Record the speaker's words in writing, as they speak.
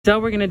So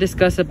we're gonna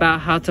discuss about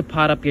how to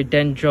pot up your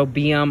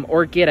Dendrobium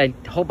orchid. I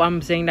hope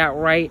I'm saying that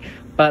right,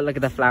 but look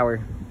at the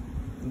flower,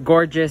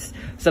 gorgeous.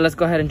 So let's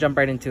go ahead and jump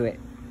right into it.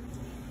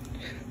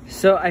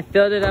 So I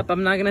filled it up.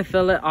 I'm not gonna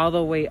fill it all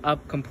the way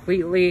up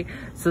completely.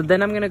 So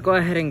then I'm gonna go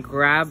ahead and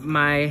grab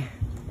my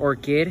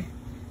orchid,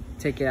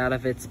 take it out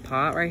of its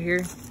pot right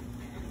here.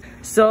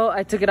 So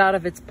I took it out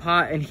of its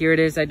pot and here it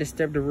is. I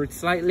disturbed the root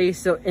slightly.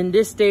 So in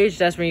this stage,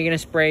 that's when you're gonna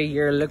spray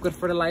your liquid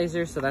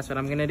fertilizer. So that's what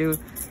I'm gonna do.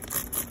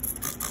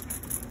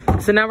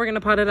 So now we're gonna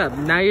pot it up.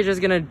 Now you're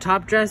just gonna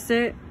top dress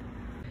it.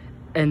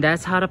 And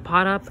that's how to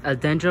pot up a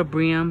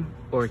Dendrobium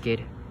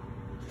orchid.